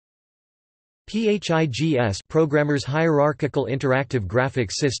PHIGS Programmer's Hierarchical Interactive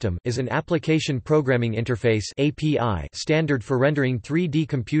Graphics System is an application programming interface (API) standard for rendering 3D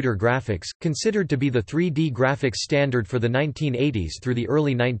computer graphics, considered to be the 3D graphics standard for the 1980s through the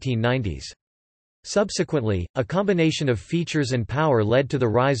early 1990s. Subsequently, a combination of features and power led to the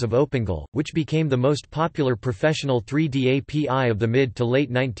rise of OpenGL, which became the most popular professional 3D API of the mid to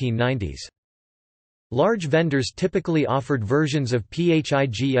late 1990s. Large vendors typically offered versions of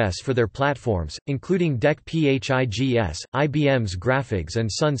PHIGS for their platforms, including DEC PHIGS, IBM's Graphics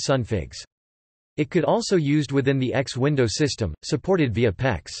and Sun PHIGS. It could also used within the X window system, supported via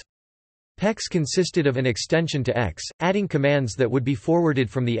PEX. PEX consisted of an extension to X, adding commands that would be forwarded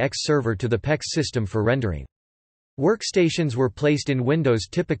from the X server to the PEX system for rendering. Workstations were placed in Windows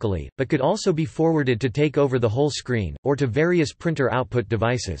typically, but could also be forwarded to take over the whole screen, or to various printer output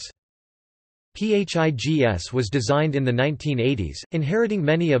devices. PHIGS was designed in the 1980s, inheriting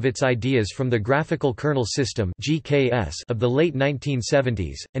many of its ideas from the Graphical Kernel System (GKS) of the late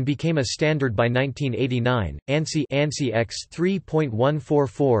 1970s, and became a standard by 1989. ANSI X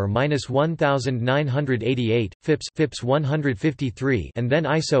 3.144-1988, FIPS 153, and then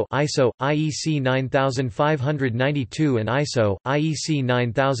ISO IEC 9592 and ISO IEC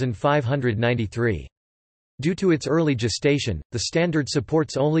 9593. Due to its early gestation, the standard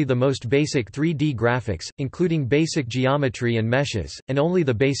supports only the most basic 3D graphics, including basic geometry and meshes, and only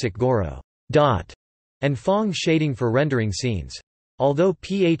the basic Goro dot and Phong shading for rendering scenes. Although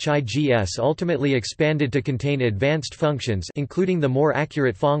PHIGS ultimately expanded to contain advanced functions including the more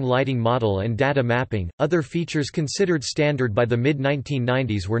accurate Phong lighting model and data mapping, other features considered standard by the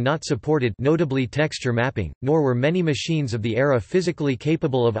mid-1990s were not supported, notably texture mapping, nor were many machines of the era physically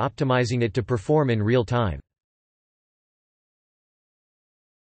capable of optimizing it to perform in real time.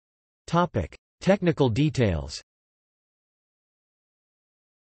 Technical details.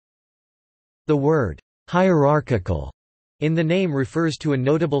 The word hierarchical in the name refers to a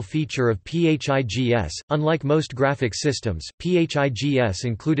notable feature of PHIGS. Unlike most graphic systems, PHIGS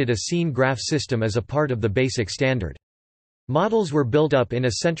included a scene graph system as a part of the basic standard. Models were built up in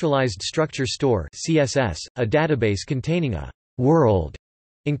a centralized structure store (CSS), a database containing a world,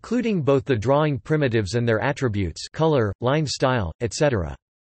 including both the drawing primitives and their attributes, color, line style, etc.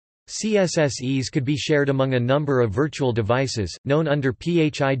 CSSEs could be shared among a number of virtual devices, known under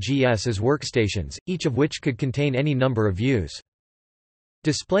PHIGS as workstations, each of which could contain any number of views.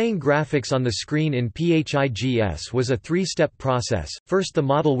 Displaying graphics on the screen in PHIGS was a three-step process. First, the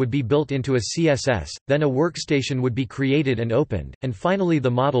model would be built into a CSS, then a workstation would be created and opened, and finally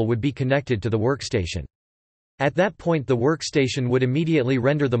the model would be connected to the workstation. At that point the workstation would immediately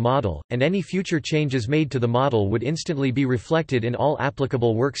render the model, and any future changes made to the model would instantly be reflected in all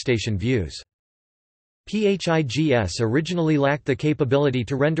applicable workstation views. PHIGS originally lacked the capability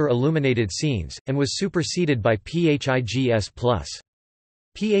to render illuminated scenes, and was superseded by PHIGS+.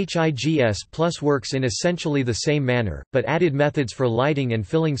 PHIGS+ works in essentially the same manner, but added methods for lighting and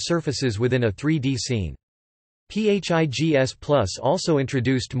filling surfaces within a 3D scene. PHIGS+ also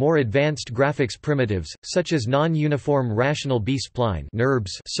introduced more advanced graphics primitives, such as non-uniform rational B-spline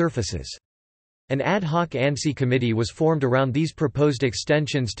surfaces. An ad hoc ANSI committee was formed around these proposed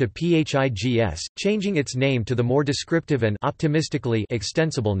extensions to PHIGS, changing its name to the more descriptive and optimistically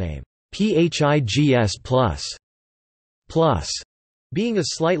extensible name, PHIGS+. Plus being a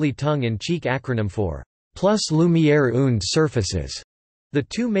slightly tongue-in-cheek acronym for Plus Lumière und Surfaces. The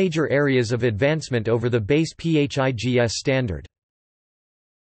two major areas of advancement over the base PHIGS standard.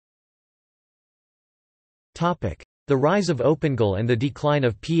 The rise of OpenGL and the decline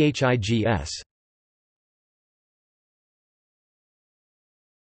of PHIGS.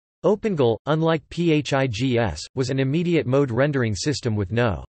 OpenGL, unlike PHIGS, was an immediate mode rendering system with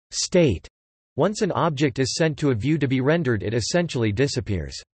no state. Once an object is sent to a view to be rendered, it essentially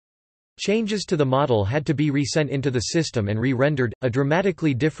disappears. Changes to the model had to be resent into the system and re-rendered, a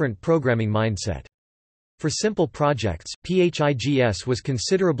dramatically different programming mindset. For simple projects, PHIGS was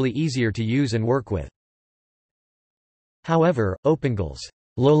considerably easier to use and work with. However, OpenGL's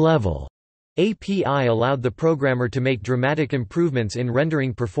low-level API allowed the programmer to make dramatic improvements in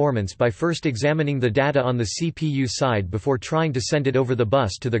rendering performance by first examining the data on the CPU side before trying to send it over the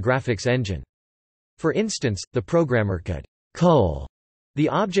bus to the graphics engine. For instance, the programmer could cull the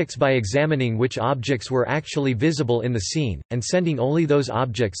objects by examining which objects were actually visible in the scene, and sending only those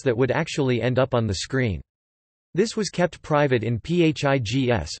objects that would actually end up on the screen. This was kept private in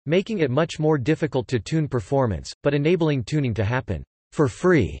PHIGS, making it much more difficult to tune performance, but enabling tuning to happen for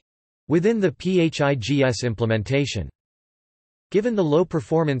free within the PHIGS implementation. Given the low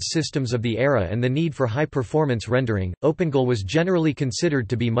performance systems of the era and the need for high performance rendering, OpenGL was generally considered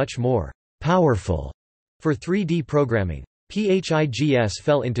to be much more powerful for 3D programming. PHIGS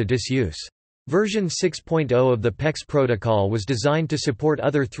fell into disuse. Version 6.0 of the PHIGS protocol was designed to support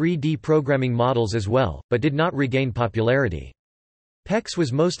other 3D programming models as well, but did not regain popularity. PHIGS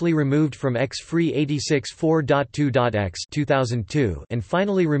was mostly removed from X-Free 86.4.2.x 2002 and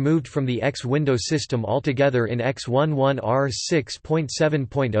finally removed from the X Windows system altogether in X11R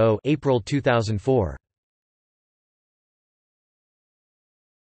 6.7.0 April 2004.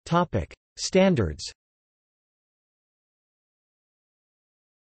 Topic: Standards.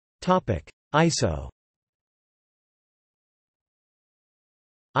 Topic: ISO.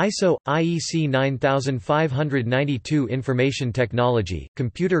 ISO IEC 9592 Information Technology,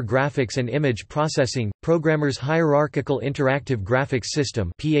 Computer Graphics and Image Processing, Programmers Hierarchical Interactive Graphics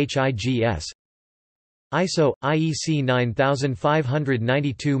System (PHIGS). ISO IEC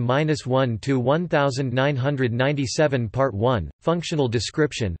 9592-1 to 1997 Part 1, Functional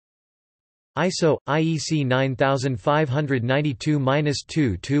Description. ISO IEC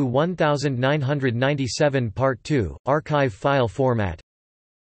 9592-2 to 1997 Part 2, Archive File Format.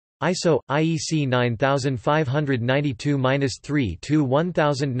 ISO IEC 9592-3 to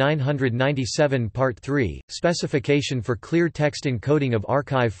 1997 Part 3, Specification for Clear Text Encoding of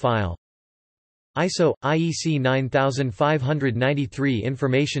Archive File. ISO IEC 9593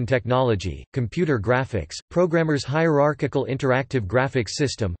 Information Technology, Computer Graphics, Programmers Hierarchical Interactive Graphics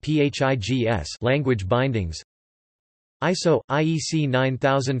System (PHIGS) Language Bindings. ISO IEC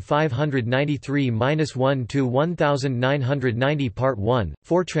 9593-1 to 1990 Part 1,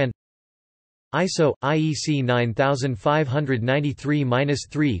 Fortran. ISO IEC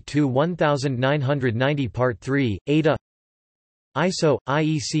 9593-3 to 1990 Part 3, Ada. ISO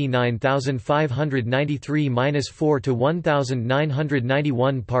IEC 9593-4 to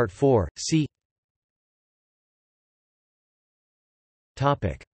 1991 Part 4, C.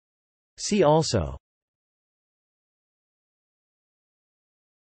 Topic. See also: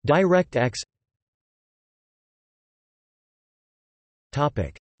 DirectX.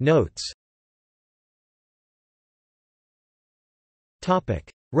 Topic. Notes. Topic.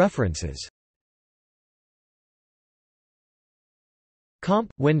 References.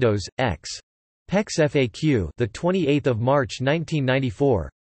 Comp. Windows X. PEX FAQ, the 28th of March 1994.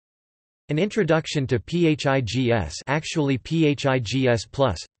 An Introduction to PHIGS, actually PHIGS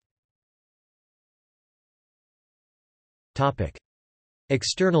Plus. Topic.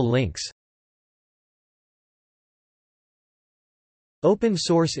 External links. Open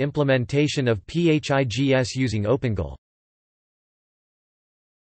source implementation of PHIGS using OpenGL.